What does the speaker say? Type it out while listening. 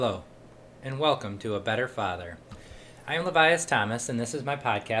Hello, and welcome to A Better Father. I am Levias Thomas, and this is my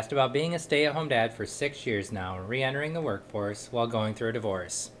podcast about being a stay at home dad for 6 years now, re entering the workforce while going through a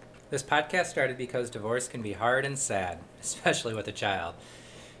divorce. This podcast started because divorce can be hard and sad, especially with a child.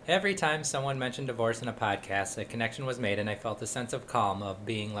 Every time someone mentioned divorce in a podcast, a connection was made, and I felt a sense of calm of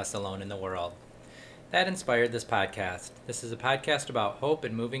being less alone in the world. That inspired this podcast. This is a podcast about hope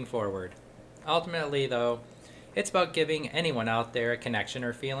and moving forward. Ultimately, though, it's about giving anyone out there a connection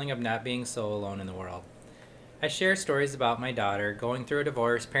or feeling of not being so alone in the world. I share stories about my daughter, going through a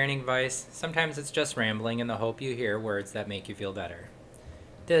divorce, parenting advice. Sometimes it's just rambling in the hope you hear words that make you feel better.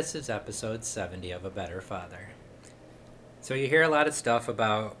 This is episode 70 of A Better Father. So you hear a lot of stuff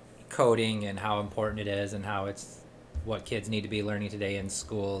about coding and how important it is and how it's what kids need to be learning today in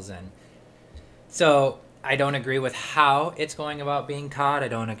schools. And so I don't agree with how it's going about being taught. I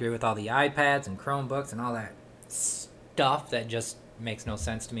don't agree with all the iPads and Chromebooks and all that stuff that just makes no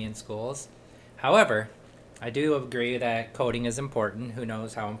sense to me in schools. However, I do agree that coding is important. Who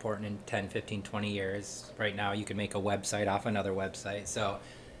knows how important in 10, 15, 20 years. Right now you can make a website off another website. So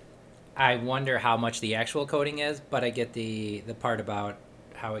I wonder how much the actual coding is, but I get the part about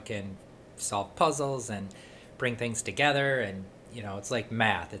how it can solve puzzles and bring things together. And, it's like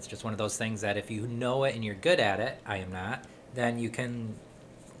math. It's just one of those things that if you know it and you're good at it, I am not, then you can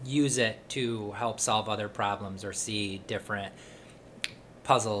use it to help solve other problems or see different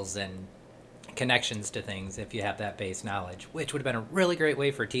puzzles and connections to things if you have that base knowledge, which would have been a really great way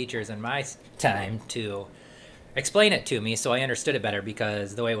for teachers in my time to explain it to me so I understood it better,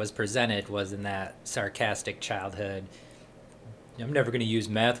 because the way it was presented was in that sarcastic childhood. I'm never going to use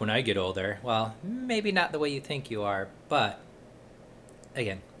math when I get older. Well, maybe not the way you think you are, but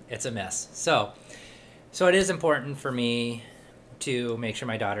again, it's a mess. So it is important for me to make sure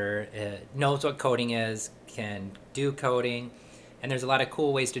my daughter knows what coding is, can do coding, and there's a lot of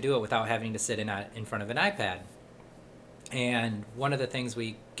cool ways to do it without having to sit in front of an iPad. And one of the things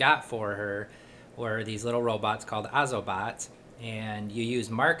we got for her were these little robots called Ozobots, and you use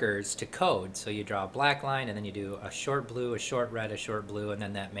markers to code. So you draw a black line, and then you do a short blue, a short red, a short blue, and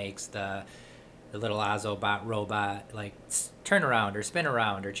then that makes the little Ozobot robot like turn around or spin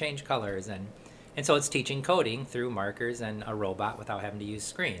around or change colors. And so it's teaching coding through markers and a robot without having to use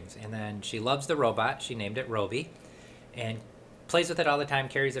screens. And then she loves the robot. She named it Roby and plays with it all the time,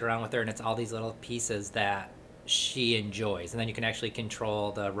 carries it around with her, and it's all these little pieces that she enjoys. And then you can actually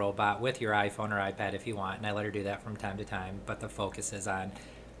control the robot with your iPhone or iPad if you want. And I let her do that from time to time. But the focus is on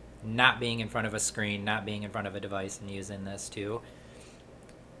not being in front of a screen, not being in front of a device, and using this to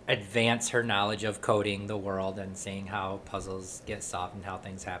advance her knowledge of coding the world and seeing how puzzles get solved and how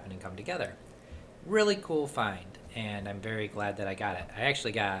things happen and come together. Really cool find, and I'm very glad that I got it. I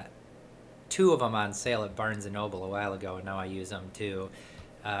actually got 2 of them on sale at Barnes & Noble a while ago, and now I use them to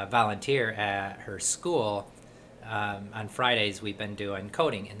volunteer at her school. On Fridays, we've been doing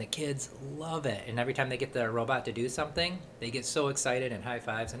coding, and the kids love it. And every time they get the robot to do something, they get so excited and high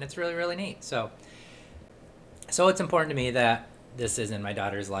fives, and it's really, really neat. So it's important to me that this is in my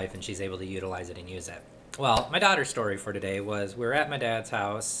daughter's life, and she's able to utilize it and use it. Well, my daughter's story for today was we were at my dad's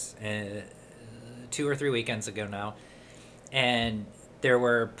house 2 or 3 weekends ago now, and there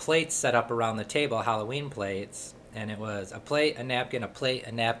were plates set up around the table, Halloween plates, and it was a plate, a napkin, a plate,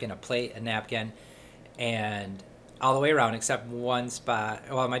 a napkin, a plate, a napkin, and all the way around except one spot.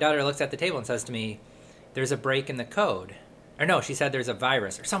 Well, my daughter looks at the table and says to me, "There's a break in the code." Or no, she said there's a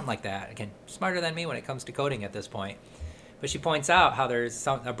virus or something like that. Again, smarter than me when it comes to coding at this point. But she points out how there's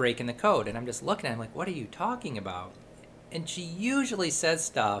a break in the code, and I'm just looking at her like, what are you talking about? And she usually says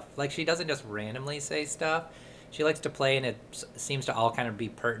stuff, like she doesn't just randomly say stuff. She likes to play, and it seems to all kind of be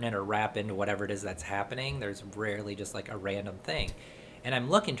pertinent or wrap into whatever it is that's happening. There's rarely just like a random thing. And I'm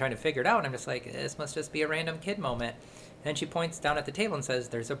looking, trying to figure it out, and I'm just like, this must just be a random kid moment. And then she points down at the table and says,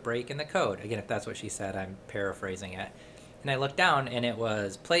 there's a break in the code. Again, if that's what she said, I'm paraphrasing it. And I looked down, and it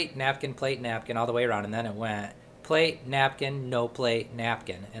was plate, napkin, all the way around. And then it went plate, napkin, no plate,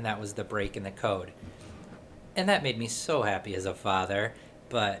 napkin. And that was the break in the code. And that made me so happy as a father.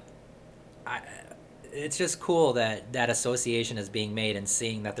 But it's just cool that that association is being made, and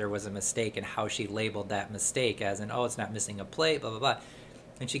seeing that there was a mistake and how she labeled that mistake as in, oh, it's not missing a plate, blah, blah, blah.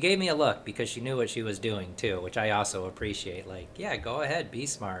 And she gave me a look because she knew what she was doing too, which I also appreciate. Like, yeah, go ahead, be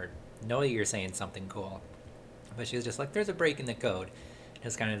smart. Know you're saying something cool. But she was just like, there's a break in the code.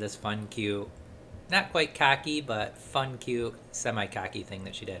 It's kind of this fun, cute, not quite cocky, but fun, cute, semi-cocky thing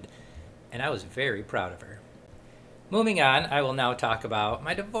that she did. And I was very proud of her. Moving on, I will now talk about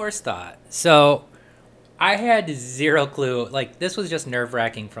my divorce thought. So I had zero clue. Like, this was just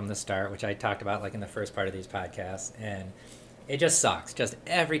nerve-wracking from the start, which I talked about like in the first part of these podcasts. And it just sucks. Just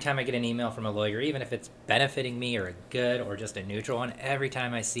every time I get an email from a lawyer, even if it's benefiting me or a good or just a neutral one, every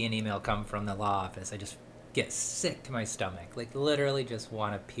time I see an email come from the law office, I just get sick to my stomach. Like, literally just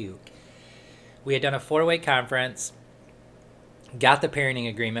want to puke. We had done a 4-way conference, got the parenting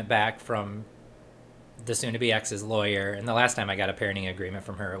agreement back from the soon-to-be ex's lawyer, and the last time I got a parenting agreement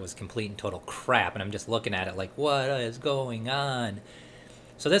from her, it was complete and total crap, and I'm just looking at it like, what is going on?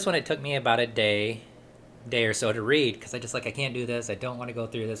 So this one, it took me about a day or so to read, because I can't do this, I don't want to go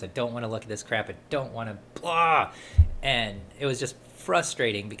through this, I don't want to look at this crap, I don't want to blah, and it was just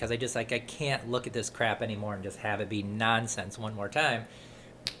frustrating because I can't look at this crap anymore and just have it be nonsense one more time.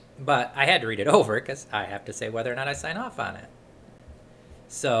 But I had to read it over because I have to say whether or not I sign off on it.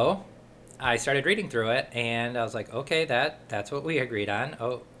 So I started reading through it, and I was like, okay, that's what we agreed on.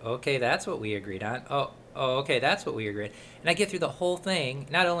 Oh, okay, that's what we agreed on. Oh, okay, that's what we agreed. And I get through the whole thing.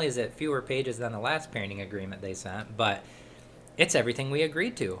 Not only is it fewer pages than the last parenting agreement they sent, but it's everything we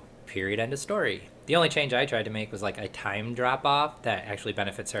agreed to. Period, end of story. The only change I tried to make was like a time drop off that actually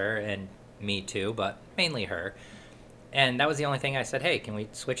benefits her and me too, but mainly her. And that was the only thing I said, hey, can we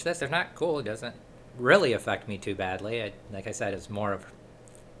switch this? If not, cool, it doesn't really affect me too badly. Like I said, it's more of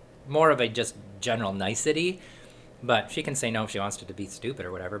a just general nicety, but she can say no if she wants to be stupid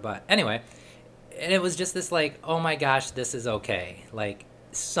or whatever. But anyway, and it was just this like, oh my gosh, this is okay. Like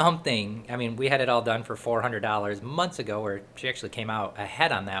something, I mean, we had it all done for $400 months ago, where she actually came out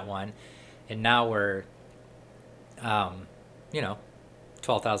ahead on that one. And now we're,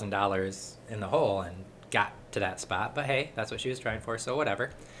 $12,000 in the hole and got to that spot. But hey, that's what she was trying for, so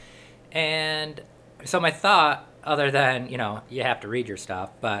whatever. And so my thought, other than, you have to read your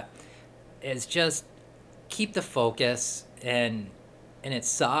stuff, but is just keep the focus, and it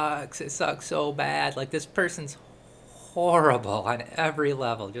sucks. It sucks so bad. Like, this person's horrible on every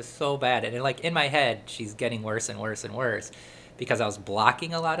level, just so bad. And like in my head, she's getting worse and worse and worse because I was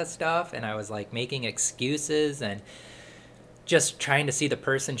blocking a lot of stuff, and I was like making excuses and just trying to see the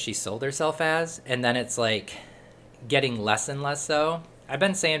person she sold herself as. And then it's like getting less and less so. I've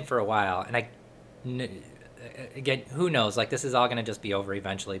been saying for a while, and again, who knows, like this is all going to just be over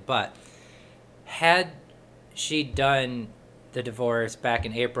eventually, but had she done the divorce back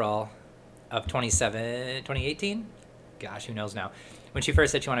in April of 2018, gosh, who knows now, when she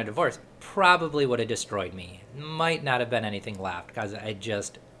first said she wanted a divorce, probably would have destroyed me. Might not have been anything left, because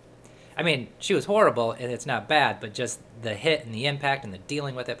she was horrible, and it's not bad, but just the hit and the impact and the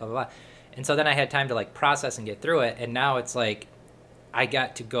dealing with it, blah, blah, blah. And so then I had time to like process and get through it, and now it's like I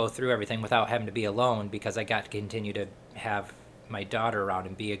got to go through everything without having to be alone, because I got to continue to have my daughter around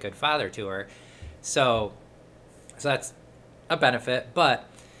and be a good father to her. So that's a benefit, but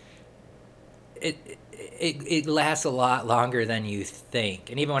it lasts a lot longer than you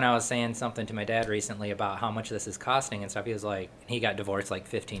think. And even when I was saying something to my dad recently about how much this is costing and stuff, he was like, he got divorced like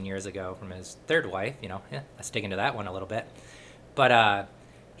 15 years ago from his third wife, let's dig into that one a little bit. But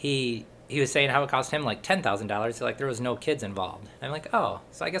he was saying how it cost him like $10,000, like there was no kids involved. I'm like, oh,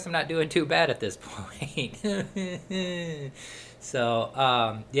 so I guess I'm not doing too bad at this point.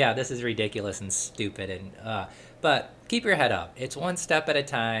 So yeah, this is ridiculous and stupid, and but keep your head up. It's one step at a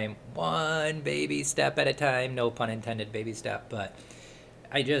time, one baby step at a time, no pun intended, baby step. But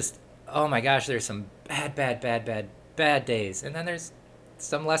oh my gosh, there's some bad days, and then there's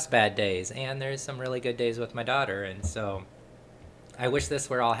some less bad days, and there's some really good days with my daughter. And so I wish this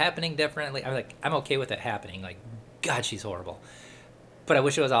were all happening differently. I'm okay with it happening. Like, God, she's horrible. But I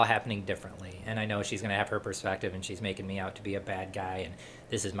wish it was all happening differently. And I know she's going to have her perspective, and she's making me out to be a bad guy, and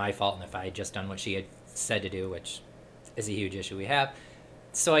this is my fault, and if I had just done what she had said to do, which is a huge issue we have.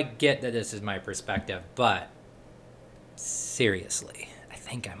 So I get that this is my perspective, but seriously, I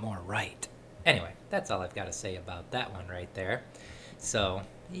think I'm more right. Anyway, that's all I've got to say about that one right there. So,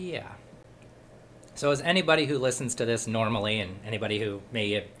 yeah. So as anybody who listens to this normally, and anybody who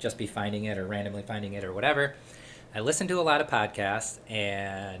may just be finding it or randomly finding it or whatever, I listen to a lot of podcasts,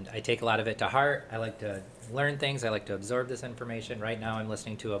 and I take a lot of it to heart. I like to learn things. I like to absorb this information. Right now I'm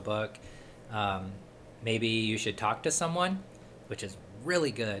listening to a book, Maybe You Should Talk to Someone, which is really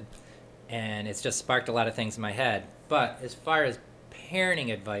good, and it's just sparked a lot of things in my head. But as far as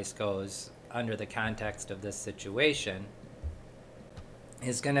parenting advice goes, under the context of this situation,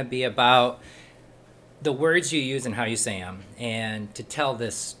 is going to be about the words you use and how you say them. And to tell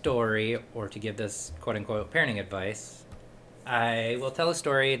this story, or to give this quote-unquote parenting advice, I will tell a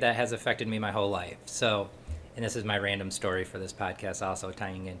story that has affected me my whole life. So, and this is my random story for this podcast, also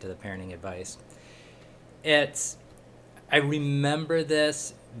tying into the parenting advice. I remember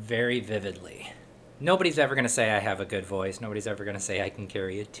this very vividly. Nobody's ever going to say I have a good voice. Nobody's ever going to say I can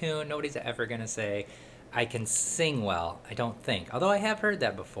carry a tune. Nobody's ever going to say I can sing well. I don't think. Although I have heard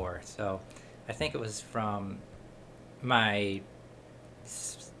that before. So I think it was from my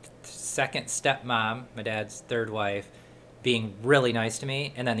second stepmom, my dad's third wife, being really nice to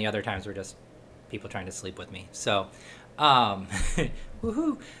me. And then the other times were just people trying to sleep with me. So,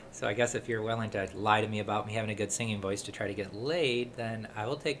 woohoo. So I guess if you're willing to lie to me about me having a good singing voice to try to get laid, then I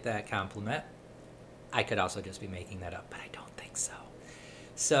will take that compliment. I could also just be making that up, but I don't think so.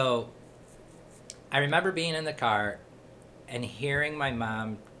 So I remember being in the car and hearing my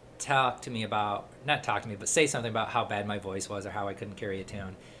mom talk to me about, not talk to me, but say something about how bad my voice was or how I couldn't carry a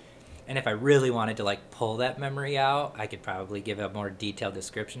tune. And if I really wanted to like pull that memory out, I could probably give a more detailed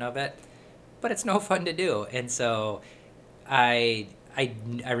description of it. But it's no fun to do. And so I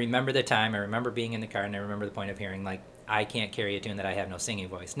remember the time, I remember being in the car, and I remember the point of hearing, like, I can't carry a tune, that I have no singing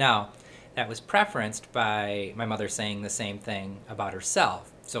voice. Now, that was preferenced by my mother saying the same thing about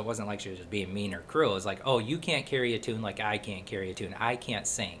herself. So it wasn't like she was just being mean or cruel. It was like, oh, you can't carry a tune like I can't carry a tune. I can't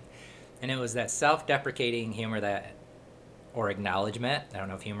sing. And it was that self-deprecating humor that, or acknowledgement, I don't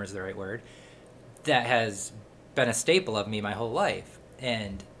know if humor is the right word, that has been a staple of me my whole life.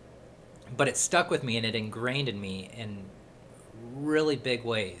 But it stuck with me and it ingrained in me in really big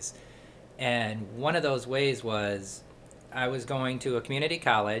ways. And one of those ways was I was going to a community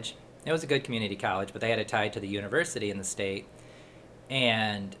college. It was a good community college, but they had it tied to the university in the state.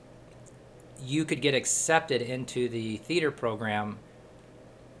 And you could get accepted into the theater program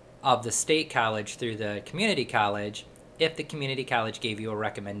of the state college through the community college if the community college gave you a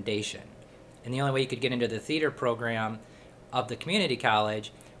recommendation. And the only way you could get into the theater program of the community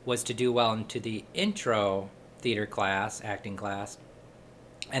college was to do well into the intro theater class, acting class,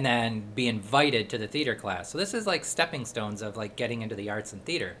 and then be invited to the theater class. So this is like stepping stones of like getting into the arts and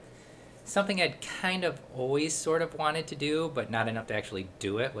theater. Something I'd kind of always sort of wanted to do, but not enough to actually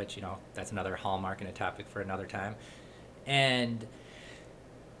do it, which, you know, that's another hallmark and a topic for another time. And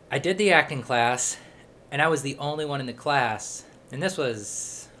I did the acting class, and I was the only one in the class, and this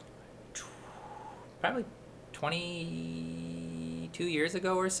was probably 22 years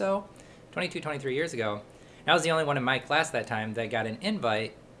ago or so, 22, 23 years ago. And I was the only one in my class that time that got an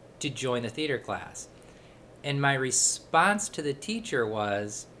invite to join the theater class. And my response to the teacher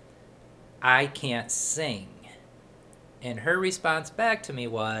was, I can't sing. And her response back to me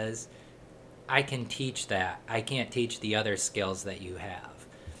was, I can teach that. I can't teach the other skills that you have.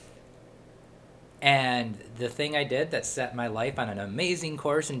 And the thing I did that set my life on an amazing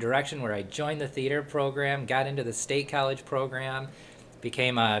course and direction, where I joined the theater program, got into the state college program,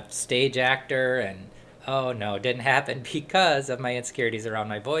 became a stage actor, and oh no, it didn't happen because of my insecurities around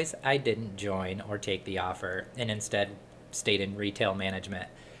my voice. I didn't join or take the offer and instead stayed in retail management.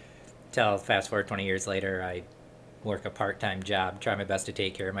 Till fast forward 20 years later, I work a part-time job, try my best to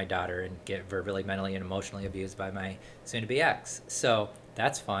take care of my daughter, and get verbally, mentally, and emotionally abused by my soon-to-be ex. So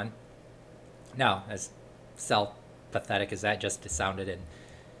that's fun. Now, as self-pathetic as that just sounded, and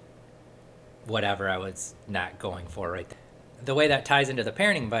whatever I was not going for right there. The way that ties into the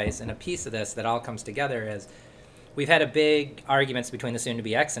parenting advice, and a piece of this that all comes together, is we've had a big arguments between the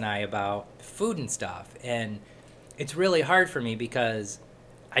soon-to-be ex and I about food and stuff. And it's really hard for me because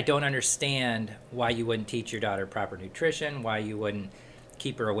I don't understand why you wouldn't teach your daughter proper nutrition, why you wouldn't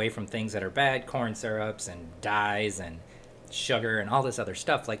keep her away from things that are bad, corn syrups and dyes and sugar and all this other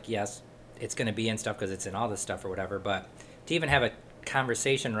stuff. Like, yes, it's going to be in stuff because it's in all this stuff or whatever, but to even have a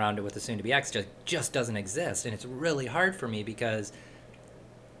conversation around it with the soon-to-be ex just doesn't exist. And it's really hard for me because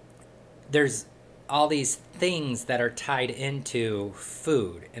there's all these things that are tied into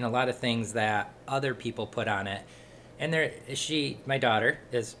food and a lot of things that other people put on it. And my daughter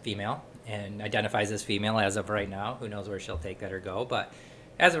is female and identifies as female as of right now. Who knows where she'll take that or go. But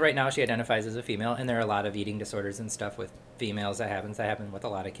as of right now, she identifies as a female. And there are a lot of eating disorders and stuff with females that happen with a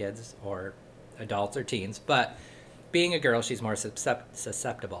lot of kids or adults or teens. But being a girl, she's more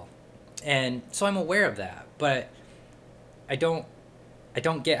susceptible. And so I'm aware of that. But I don't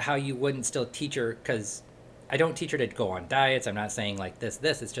get how you wouldn't still teach her, because I don't teach her to go on diets. I'm not saying like this.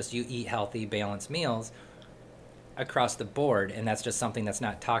 It's just you eat healthy, balanced meals across the board, and that's just something that's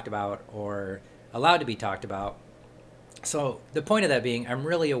not talked about or allowed to be talked about. So the point of that being, I'm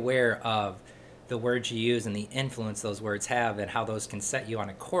really aware of the words you use and the influence those words have and how those can set you on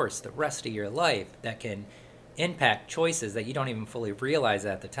a course the rest of your life that can impact choices that you don't even fully realize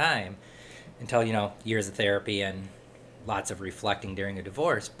at the time until, years of therapy and lots of reflecting during a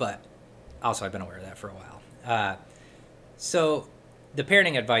divorce. But also I've been aware of that for a while. So the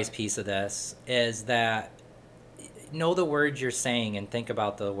parenting advice piece of this is that know the words you're saying and think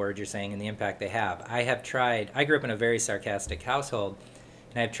about the words you're saying and the impact they have. I grew up in a very sarcastic household,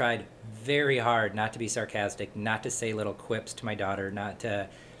 And I've tried very hard not to be sarcastic, not to say little quips to my daughter, not to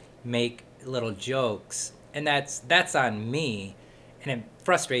make little jokes. And that's on me. And it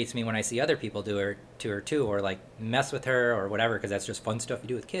frustrates me when I see other people do her to her too, or like mess with her or whatever, because that's just fun stuff you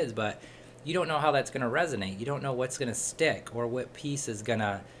do with kids. But you don't know how that's going to resonate. You don't know what's going to stick or what piece is going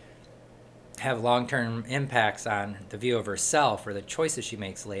to have long-term impacts on the view of herself or the choices she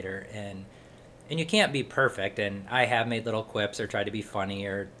makes later. And you can't be perfect, and I have made little quips or tried to be funny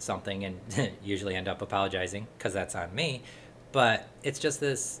or something and usually end up apologizing because that's on me. But it's just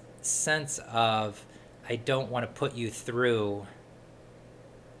this sense of I don't want to put you through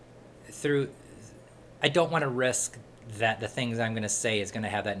I don't want to risk that the things I'm going to say is going to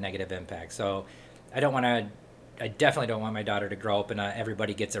have that negative impact. So I definitely don't want my daughter to grow up in a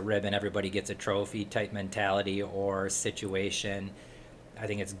everybody gets a ribbon, everybody gets a trophy type mentality or situation. I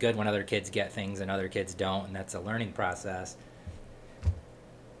think it's good when other kids get things and other kids don't, and that's a learning process.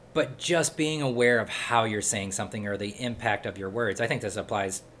 But just being aware of how you're saying something or the impact of your words. I think this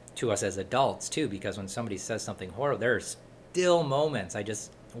applies to us as adults too, because when somebody says something horrible, there's still moments I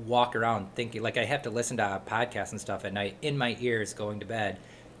just walk around thinking, like I have to listen to a podcast and stuff at night in my ears going to bed,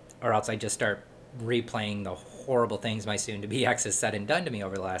 or else I just start replaying the horrible things my soon-to-be ex has said and done to me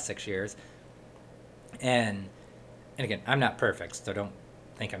over the last 6 years. And again, I'm not perfect, so don't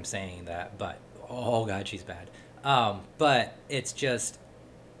think I'm saying that, but oh god, she's bad. But it's just,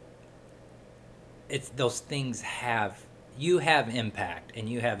 it's those things you have impact and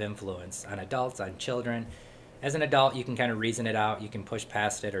you have influence on adults, on children. As an adult, you can kind of reason it out, you can push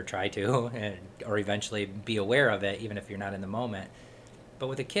past it or try to, or eventually be aware of it, even if you're not in the moment. But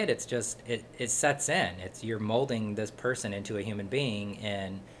with a kid, it's just, it sets in. You're molding this person into a human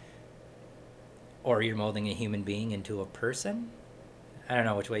being, or you're molding a human being into a person. I don't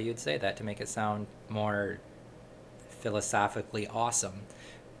know which way you'd say that to make it sound more philosophically awesome.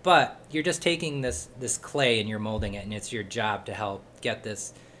 But you're just taking this clay and you're molding it, and it's your job to help get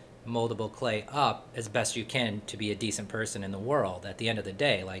this moldable clay up as best you can to be a decent person in the world at the end of the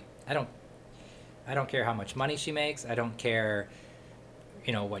day. Like, I don't care how much money she makes. I don't care,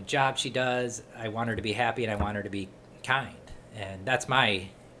 what job she does. I want her to be happy and I want her to be kind. And that's my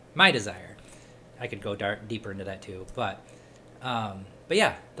desire. I could go deeper into that too. But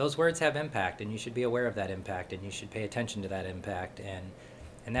yeah, those words have impact, and you should be aware of that impact, and you should pay attention to that impact.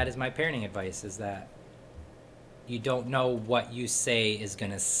 And that is my parenting advice, is that you don't know what you say is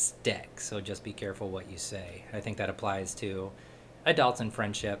going to stick. So just be careful what you say. I think that applies to adults and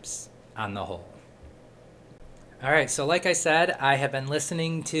friendships on the whole. All right, so like I said, I have been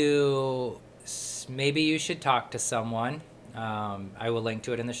listening to Maybe You Should Talk to Someone. I will link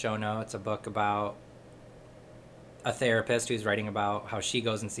to it in the show notes. A book about a therapist who's writing about how she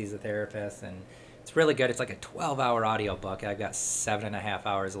goes and sees a therapist, and it's really good. It's like a 12-hour audio book. I've got 7.5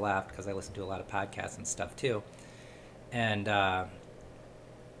 hours left because I listen to a lot of podcasts and stuff too. And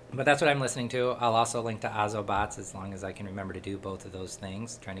but that's what I'm listening to. I'll also link to Ozobots as long as I can remember to do both of those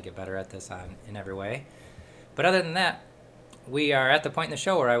things, trying to get better at this in every way. But other than that, we are at the point in the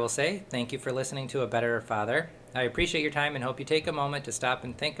show where I will say thank you for listening to A Better Father. I appreciate your time and hope you take a moment to stop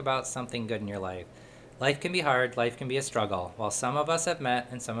and think about something good in your life. Life can be hard. Life can be a struggle. While some of us have met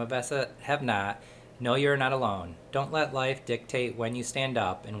and some of us have not, know you're not alone. Don't let life dictate when you stand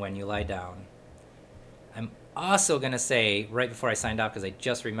up and when you lie down. I'm also going to say, right before I signed off, because I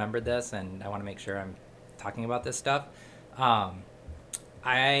just remembered this and I want to make sure I'm talking about this stuff,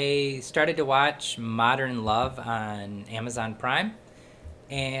 I started to watch Modern Love on Amazon Prime,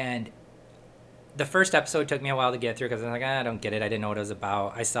 and the first episode took me a while to get through because I was like, I don't get it. I didn't know what it was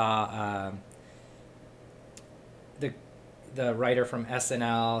about. I saw the writer from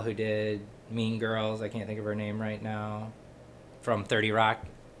SNL who did Mean Girls. I can't think of her name right now. From 30 Rock.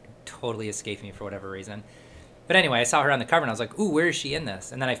 Totally escaped me for whatever reason. But anyway, I saw her on the cover and I was like, ooh, where is she in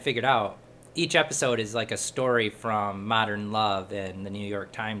this? And then I figured out each episode is like a story from Modern Love in the New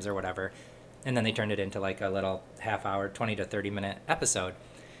York Times or whatever. And then they turned it into like a little half hour, 20 to 30 minute episode.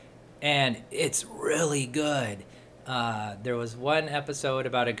 And it's really good. There was one episode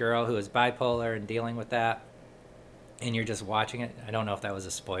about a girl who was bipolar and dealing with that. And you're just watching it. I don't know if that was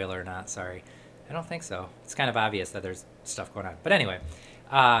a spoiler or not. Sorry. I don't think so. It's kind of obvious that there's stuff going on. But anyway,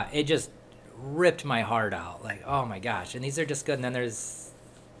 it just ripped my heart out. Like, oh my gosh. And these are just good. And then there's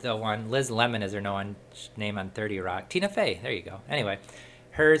the one, Liz Lemon is her name on 30 Rock. Tina Fey. There you go. Anyway,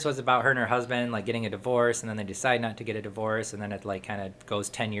 hers was about her and her husband, like, getting a divorce. And then they decide not to get a divorce. And then it, like, kind of goes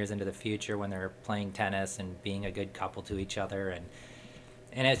 10 years into the future when they're playing tennis and being a good couple to each other.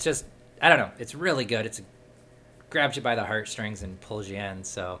 And it's just, I don't know. It's really good. It's grabs you by the heartstrings and pulls you in.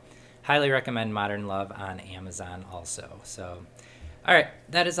 So highly recommend Modern Love on Amazon also. So All right,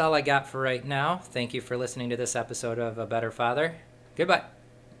 that is all I got for right now. Thank you for listening to this episode of A Better Father. Goodbye.